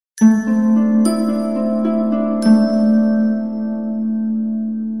Hi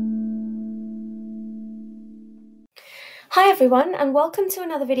everyone, and welcome to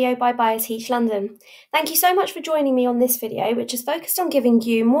another video by BioTeach London. Thank you so much for joining me on this video, which is focused on giving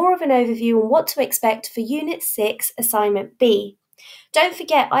you more of an overview on what to expect for Unit 6 Assignment B. Don't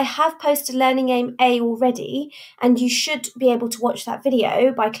forget, I have posted Learning Aim A already, and you should be able to watch that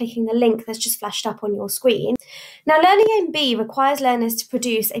video by clicking the link that's just flashed up on your screen. Now, Learning Aim B requires learners to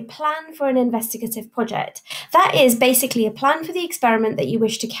produce a plan for an investigative project. That is basically a plan for the experiment that you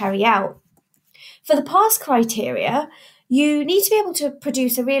wish to carry out. For the pass criteria, you need to be able to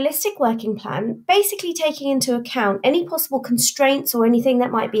produce a realistic working plan, basically taking into account any possible constraints or anything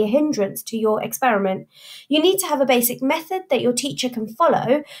that might be a hindrance to your experiment. You need to have a basic method that your teacher can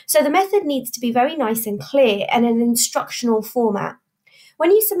follow, so the method needs to be very nice and clear and an instructional format.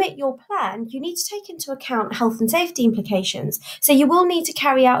 When you submit your plan, you need to take into account health and safety implications, so you will need to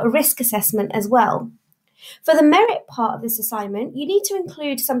carry out a risk assessment as well. For the merit part of this assignment, you need to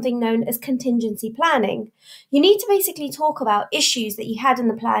include something known as contingency planning. You need to basically talk about issues that you had in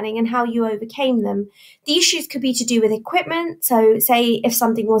the planning and how you overcame them. The issues could be to do with equipment, so say if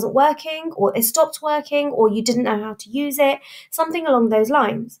something wasn't working or it stopped working or you didn't know how to use it, something along those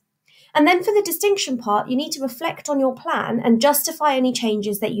lines. And then for the distinction part, you need to reflect on your plan and justify any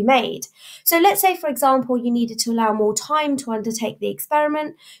changes that you made. So let's say, for example, you needed to allow more time to undertake the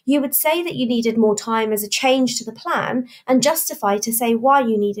experiment. You would say that you needed more time as a change to the plan and justify to say why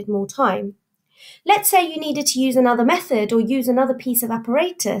you needed more time. Let's say you needed to use another method or use another piece of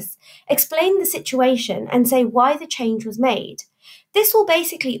apparatus. Explain the situation and say why the change was made. This will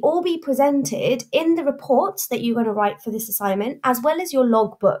basically all be presented in the reports that you're going to write for this assignment, as well as your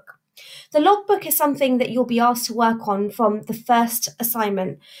logbook. The logbook is something that you'll be asked to work on from the first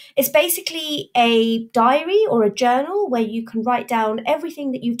assignment. It's basically a diary or a journal where you can write down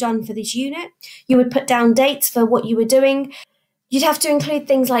everything that you've done for this unit. You would put down dates for what you were doing. You'd have to include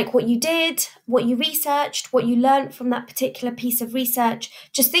things like what you did, what you researched, what you learned from that particular piece of research.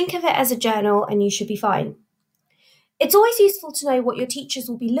 Just think of it as a journal and you should be fine. It's always useful to know what your teachers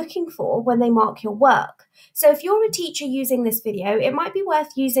will be looking for when they mark your work. So if you're a teacher using this video, it might be worth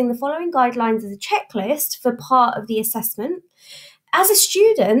using the following guidelines as a checklist for part of the assessment. As a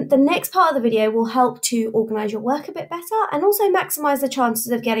student, the next part of the video will help to organise your work a bit better and also maximise the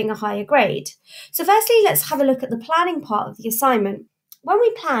chances of getting a higher grade. So firstly, let's have a look at the planning part of the assignment. When we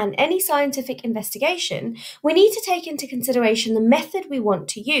plan any scientific investigation, we need to take into consideration the method we want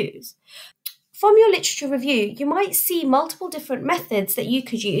to use. From your literature review, you might see multiple different methods that you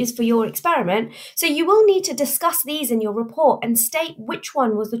could use for your experiment, so you will need to discuss these in your report and state which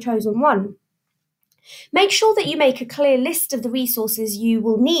one was the chosen one. Make sure that you make a clear list of the resources you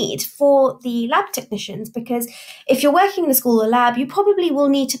will need for the lab technicians, because if you're working in a school or lab, you probably will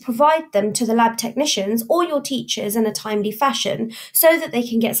need to provide them to the lab technicians or your teachers in a timely fashion so that they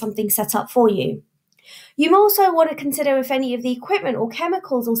can get something set up for you. You also want to consider if any of the equipment or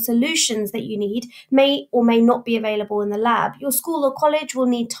chemicals or solutions that you need may or may not be available in the lab. Your school or college will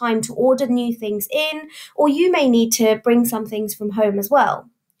need time to order new things in, or you may need to bring some things from home as well.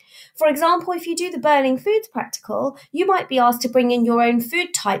 For example, if you do the burning foods practical, you might be asked to bring in your own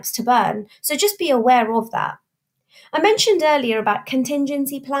food types to burn, so just be aware of that. I mentioned earlier about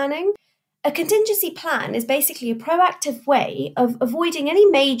contingency planning. A contingency plan is basically a proactive way of avoiding any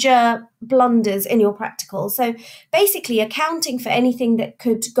major blunders in your practical. So basically accounting for anything that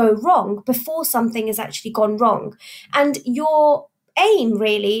could go wrong before something has actually gone wrong. And your aim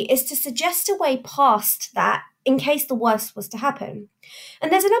really is to suggest a way past that in case the worst was to happen.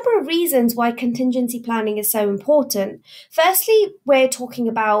 And there's a number of reasons why contingency planning is so important. Firstly, we're talking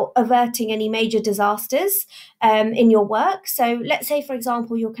about averting any major disasters in your work. So let's say, for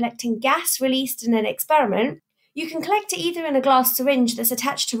example, you're collecting gas released in an experiment. You can collect it either in a glass syringe that's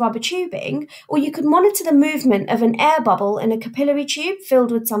attached to rubber tubing, or you could monitor the movement of an air bubble in a capillary tube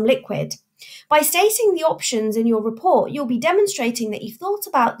filled with some liquid. By stating the options in your report, you'll be demonstrating that you've thought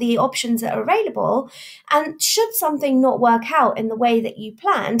about the options that are available, and should something not work out in the way that you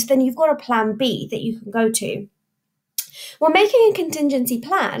planned, then you've got a plan B that you can go to. When making a contingency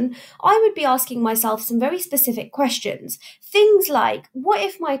plan, I would be asking myself some very specific questions. Things like, what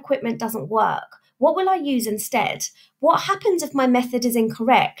if my equipment doesn't work? What will I use instead? What happens if my method is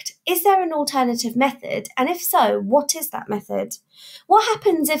incorrect? Is there an alternative method? And if so, what is that method? What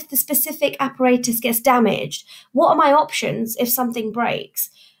happens if the specific apparatus gets damaged? What are my options if something breaks?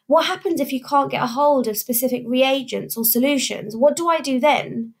 What happens if you can't get a hold of specific reagents or solutions? What do I do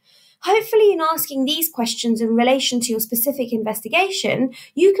then? Hopefully, in asking these questions in relation to your specific investigation,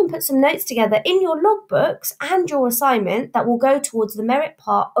 you can put some notes together in your logbooks and your assignment that will go towards the merit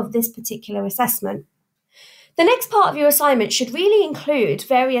part of this particular assessment. The next part of your assignment should really include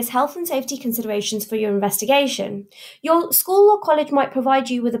various health and safety considerations for your investigation. Your school or college might provide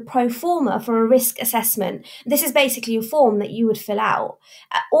you with a pro forma for a risk assessment. This is basically a form that you would fill out,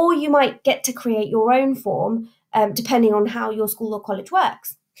 or you might get to create your own form depending on how your school or college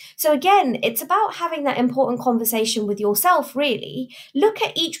works. So again, it's about having that important conversation with yourself, really. Look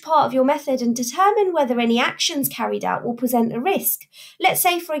at each part of your method and determine whether any actions carried out will present a risk. Let's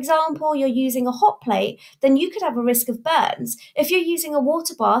say, for example, you're using a hot plate, then you could have a risk of burns. If you're using a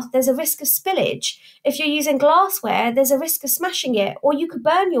water bath, there's a risk of spillage. If you're using glassware, there's a risk of smashing it, or you could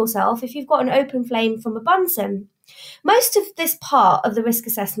burn yourself if you've got an open flame from a Bunsen. Most of this part of the risk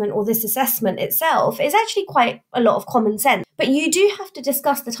assessment, or this assessment itself, is actually quite a lot of common sense. But you do have to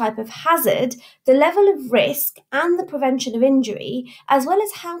discuss the type of hazard, the level of risk, and the prevention of injury, as well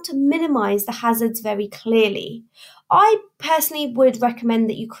as how to minimise the hazards very clearly. I personally would recommend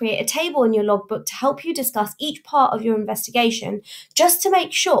that you create a table in your logbook to help you discuss each part of your investigation, just to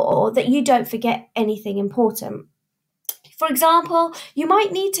make sure that you don't forget anything important. For example, you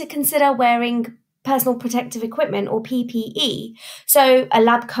might need to consider wearing personal protective equipment, or PPE. So a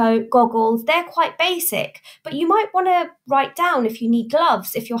lab coat, goggles, they're quite basic, but you might want to write down if you need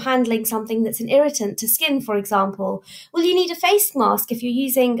gloves, if you're handling something that's an irritant to skin, for example. Will you need a face mask if you're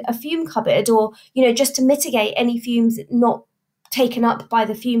using a fume cupboard, or, just to mitigate any fumes not taken up by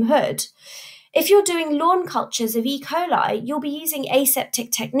the fume hood? If you're doing lawn cultures of E. coli, you'll be using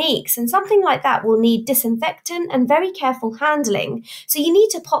aseptic techniques, and something like that will need disinfectant and very careful handling. So you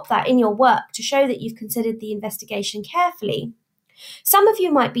need to pop that in your work to show that you've considered the investigation carefully. Some of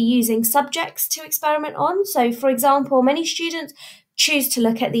you might be using subjects to experiment on. So, for example, many students choose to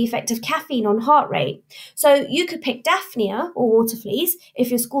look at the effect of caffeine on heart rate. So you could pick Daphnia or water fleas if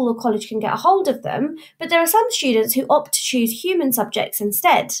your school or college can get a hold of them, but there are some students who opt to choose human subjects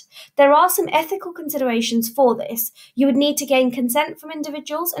instead. There are some ethical considerations for this. You would need to gain consent from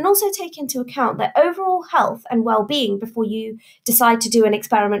individuals and also take into account their overall health and well-being before you decide to do an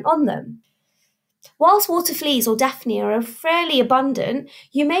experiment on them. Whilst water fleas or Daphnia are fairly abundant,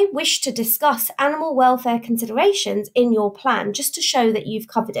 you may wish to discuss animal welfare considerations in your plan just to show that you've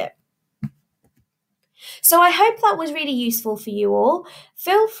covered it. So I hope that was really useful for you all.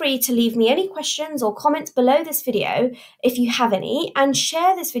 Feel free to leave me any questions or comments below this video if you have any, and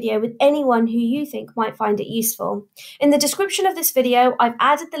share this video with anyone who you think might find it useful. In the description of this video, I've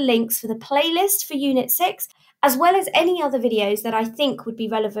added the links for the playlist for Unit 6, as well as any other videos that I think would be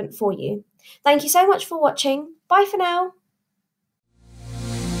relevant for you. Thank you so much for watching. Bye for now.